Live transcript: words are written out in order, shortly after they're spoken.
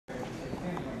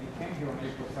here on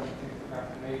April 17th,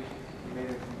 2008. We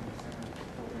made it from the Senate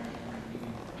program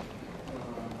meeting. So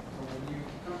when you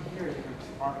come here, you can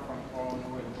see art from all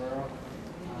over the world.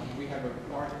 We have a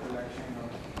large collection of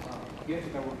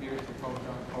gifts that were given to Pope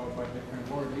John Paul by different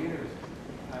world leaders.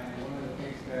 And one of the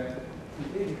things that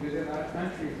he did, he visited a lot of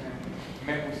countries and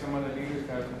met with some other leaders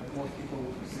that most people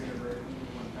would consider very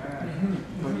evil and bad.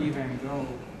 But even though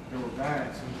they were bad,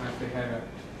 sometimes they had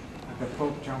the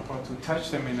Pope John Paul II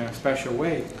touch them in a special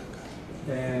way.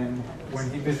 And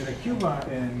when he visited Cuba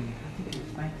in,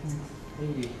 I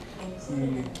think it was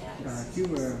 1980,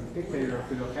 Cuba dictator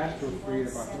Fidel Castro freed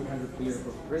about 200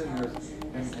 political prisoners,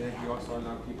 and he also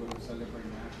allowed people to celebrate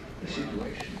Mass.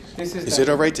 Is it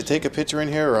all right to take a picture in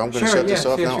here, or I'm going to shut this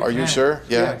off now? Are you sure?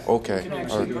 Yeah? Yes. Okay. You can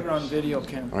actually put it on video,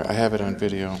 Ken. All right, I have it on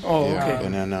video. Oh, yeah. okay.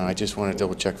 And then I just want to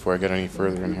double check before I get any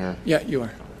further in here. Yeah, you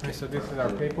are. Okay, so this is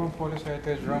our paper police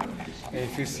heritage room.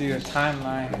 If you see the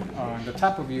timeline on the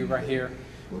top of you right here,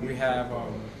 we have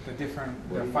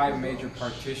the 5 major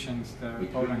partitions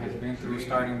that Poland has been through,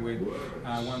 starting with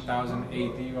 1000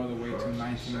 AD all the way to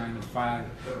 1995.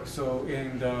 So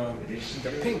in the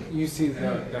pink, you see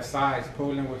the size.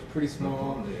 Poland was pretty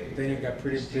small, then it got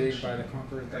pretty big by the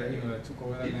conquerors that took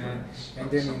over the land. And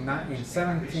then in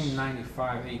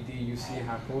 1795 AD, you see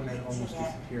how Poland almost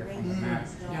disappeared from the map.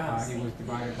 It was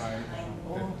divided by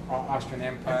the Austrian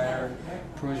Empire,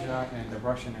 Prussia, and the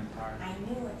Russian Empire.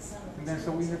 And then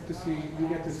so we get to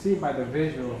see by the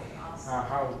visual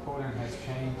how Poland has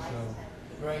changed.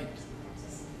 So. Right.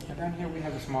 And then here we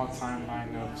have a small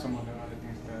timeline of some of the other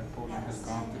things that Poland has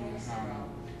gone through.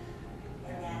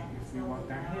 If we walk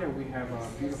down here, we have a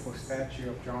beautiful statue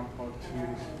of John Paul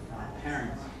II's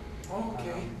parents.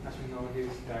 Okay. As we know,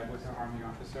 his dad was an army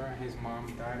officer, and his mom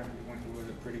died when he was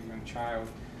a pretty young child.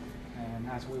 And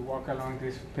as we walk along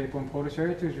this Papal and Polish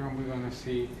Heritage Room, we're going to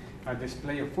see a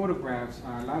display of photographs,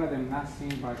 a lot of them not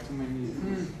seen by too many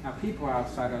people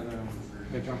outside of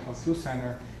the John Paul II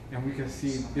Center, and we can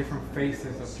see different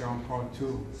faces of John Paul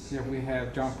II. Here we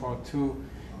have John Paul II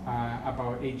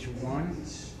about age 1.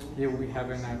 Here we have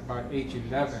him at about age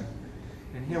 11.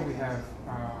 And here we have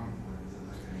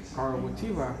Karl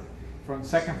Wojtyła,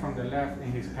 second from the left,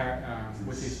 in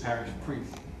with his parish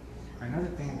priest. Another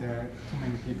thing that too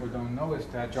many people don't know is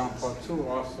that John Paul II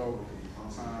also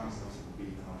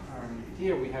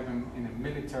here we have him in a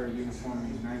military uniform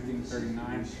in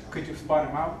 1939. Could you spot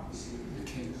him out?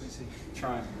 Okay, let me see.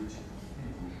 Try.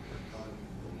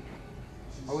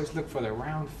 Always look for the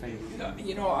round face.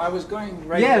 I was going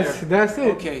right there. Yes, that's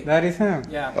it. Okay. That is him.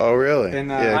 Yeah. Oh, really? And,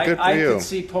 yeah, good for I you. can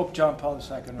see Pope John Paul II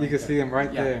right You can see him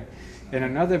right Yeah. there. And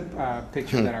another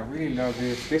picture that I really love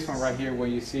is this one right here, where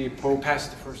you see Pope.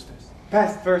 Past the first test.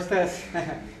 Past the first test.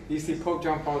 You see Pope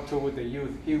John Paul II with the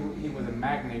youth. He was a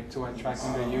magnet to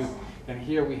attracting the youth. And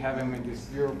here we have him in this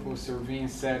beautiful serene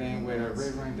setting with a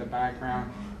river in the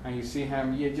background. And you see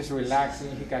him, just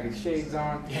relaxing. He got his shades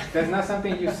on. Yeah. That's not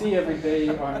something you see every day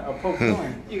on a Pope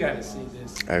doing. You got to see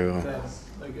this. I will. Look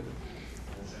at it.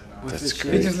 That's He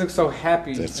great. just looks so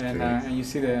happy. That's great. And you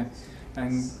see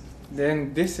and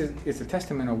then this is a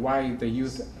testament of why the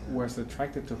youth was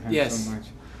attracted to him Yes. so much.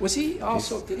 Was he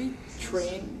also, did he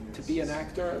train to be an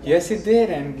actor? Yes, he did,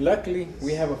 and luckily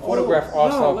we have a photograph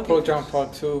also of Pope John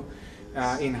Paul II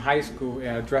in high school,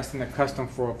 dressed in a costume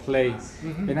for a play.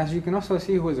 And as you can also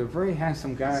see, he was a very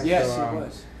handsome guy. Yes, so, he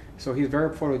was. So he's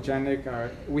very photogenic.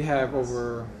 We have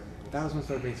over thousands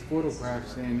of his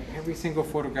photographs, and every single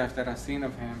photograph that I've seen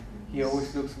of him, he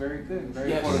always looks very good,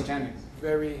 very photogenic.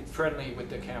 Very friendly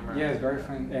with the camera. Yes, very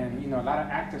friendly. And a lot of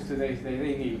actors today, they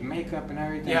need makeup and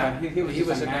everything. Yeah, but he was he just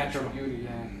was a a natural natural. beauty.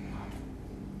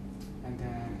 Yeah. And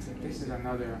then this is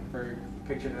another very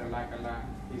picture that I like a lot.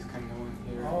 He's canoeing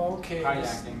here. Oh, okay.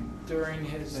 Kayaking. During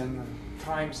his And,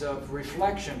 times of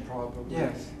reflection, probably.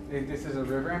 yes, this is a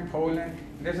river in Poland.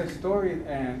 There's a story,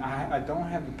 and I don't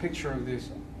have a picture of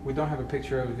this. We don't have a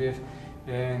picture of this.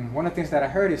 And one of the things that I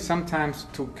heard is sometimes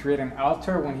to create an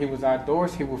altar when he was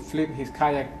outdoors, he would flip his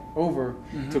kayak over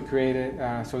to create it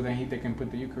so that they can put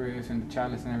the Eucharist and the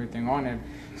chalice and everything on it.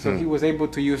 So he was able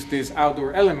to use these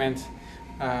outdoor elements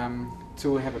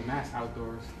to have a mass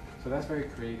outdoors. So that's very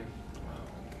creative.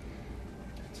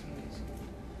 That's amazing.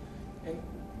 And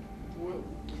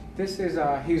This is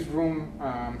his room.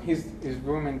 His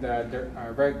room in the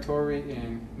rectory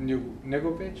in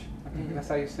Negovic. I think that's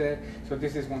how you said. So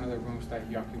this is one of the rooms that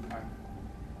he occupied,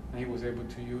 and he was able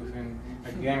to use. And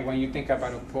again, when you think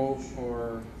about a pope,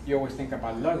 or you always think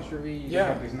about luxury, you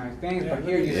have these nice things. But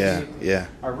here you see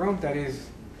a room that is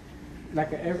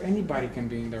like anybody can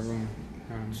be in the room.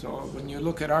 so when you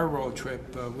look at our road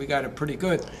trip, we got it pretty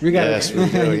good. We got Yes, we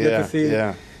do. you get to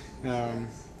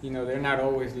see. they're not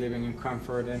always living in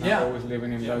comfort. They're not always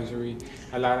living in luxury.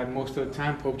 Most of the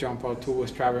time, Pope John Paul II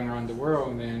was traveling around the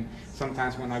world, and then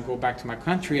sometimes when I go back to my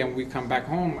country and we come back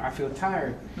home, I feel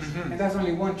tired. And that's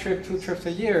only 1 trip, 2 trips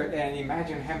a year. And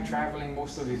imagine him traveling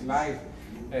most of his life,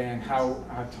 and how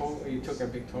he took a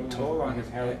big toll on his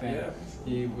health. And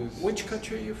he was. Which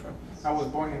country are you from? I was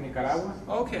born in Nicaragua.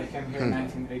 Okay. I came here in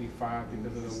 1985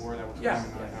 because of the war that was going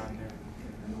on down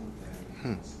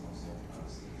there.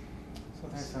 So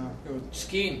that's it was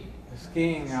Skiing.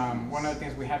 skiing. One of the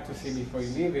things we have to see before you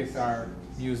leave is our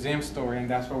museum store, and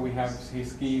that's where we have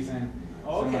his skis and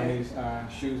some of his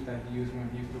shoes that he used when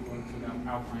he used to go to the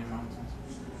Alpine Mountains.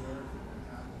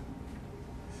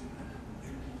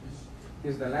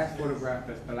 This is the last photograph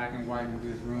that's black and white in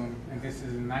this room, and this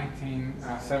is in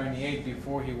 1978,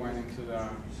 before he went into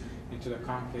the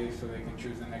conclave so they can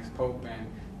choose the next pope. And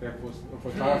the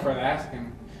photographer asked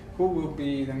him, "Who will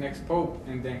be the next pope?"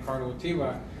 And then Carlo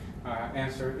Otiva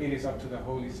answered, "It is up to the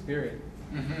Holy Spirit."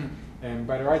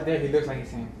 But right there, he looks like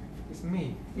he's saying, "It's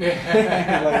me." But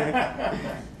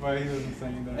he doesn't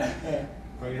say that.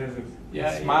 But he has a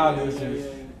smile.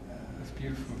 It's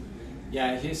beautiful.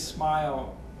 Yeah, his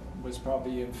smile was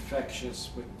probably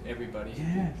infectious with everybody.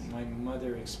 Yes. My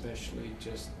mother especially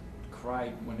just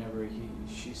cried whenever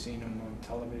she seen him on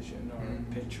television or a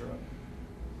picture of him.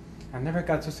 I never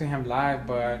got to see him live,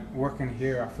 but working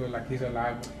here, I feel like he's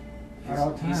alive at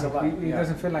all times. He's alive. He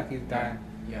doesn't feel like he's dying.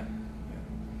 Yeah.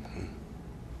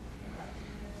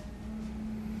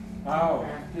 Wow,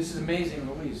 this is amazing,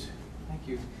 Louise. Thank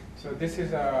you. So this is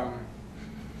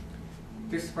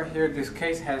this right here. This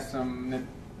case has some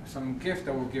gifts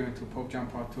that were given to Pope John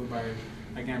Paul II by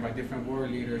different world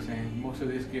leaders, and most of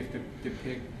these gifts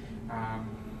depict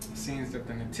scenes of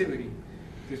the Nativity.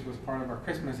 This was part of our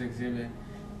Christmas exhibit,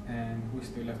 and we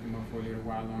still left them up for a little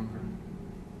while longer.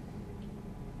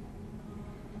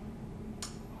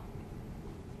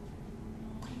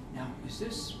 Now, is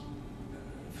this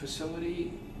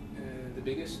facility the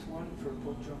biggest one for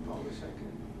Pope John Paul II?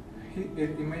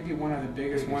 It may be one of the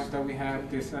biggest ones that we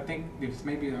have. I think this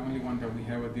may be the only one that we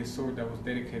have with this sword that was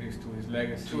dedicated to his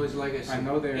legacy. To his legacy. I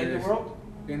know there in is, the world.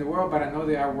 In the world, but I know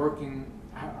they are working.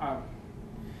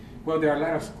 Well, there are a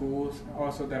lot of schools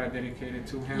also that are dedicated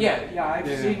to him. Yeah, I've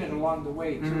seen it along the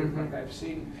way too. Like I've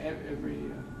seen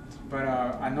every. But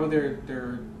I know they're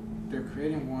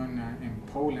creating one in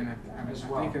Poland. I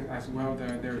think as well.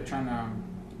 They're trying to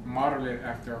model it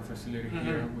after our facility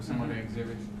here with some of the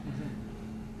exhibits.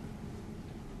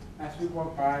 As we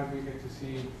walk by, we get to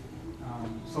see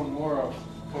some more of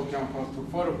Pope John Paul II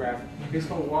photographs. This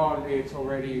whole wall is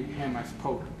already him as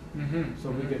Pope. So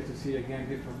we get to see again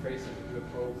different faces of the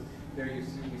Pope. There we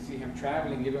see him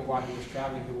traveling. Even while he was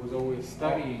traveling, he was always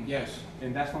studying. Yes.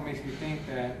 And that's what makes me think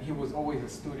that he was always a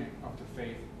student of the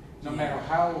faith. No matter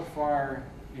how far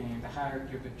in the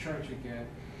hierarchy of the church you get,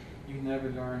 you never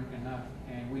learn enough.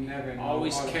 And we never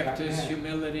always kept his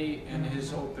humility and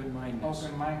his open-mindedness.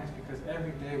 Open-mindedness, because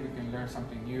every day we can learn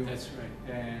something new. That's right.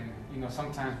 And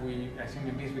sometimes we, as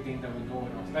human beings, we think that we know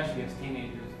it all, especially as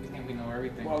teenagers. We think we know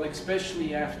everything. Well,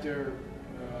 especially after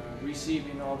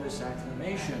receiving all this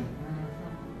acclamation,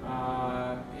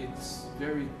 it's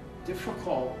very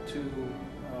difficult to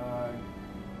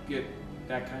get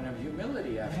that kind of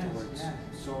humility afterwards. Yes.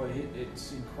 So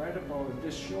it's incredible, and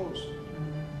this shows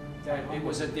that it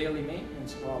was a daily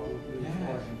maintenance probably for him.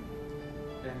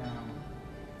 And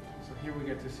so here we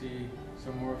get to see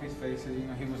some more of his faces.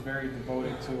 He was very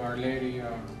devoted to Our Lady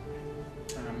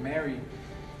Mary,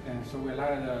 and so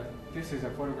this is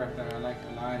a photograph that I like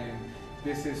a lot. And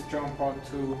this is John Paul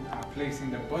II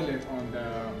placing the bullet on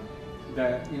the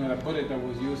bullet that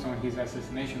was used on his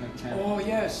assassination attempt. Oh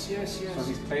yes. So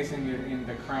he's placing it in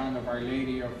the crown of Our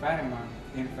Lady of Fatima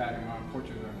in Fatima,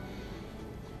 Portugal.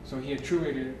 So he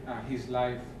attributed his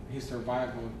life, his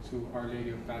survival, to Our Lady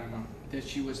of Fatima. That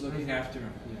she was looking after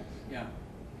him. Yes. Yeah.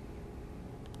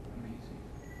 Amazing.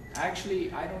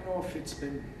 Actually, I don't know if it's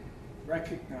been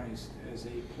recognized as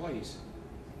a place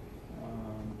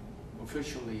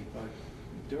officially, but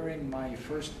during my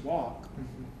first walk,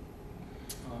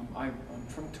 I'm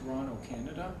from Toronto,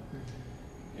 Canada,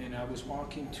 and I was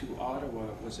walking to Ottawa.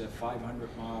 It was a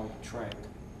 500-mile trek.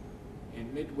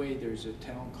 And midway, there's a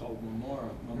town called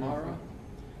Mamara,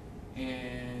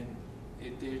 and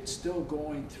it's still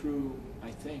going through,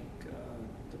 I think,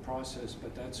 the process,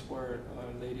 but that's where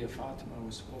Our Lady of Fatima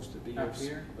was supposed to be. Up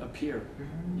here?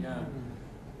 Yeah.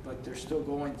 But they're still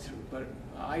going through. But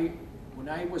when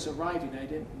I was arriving, I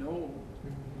didn't know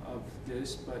of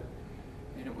this,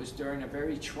 and it was during a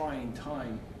very trying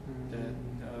time that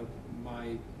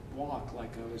my walk,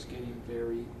 like I was getting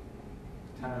very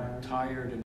tired and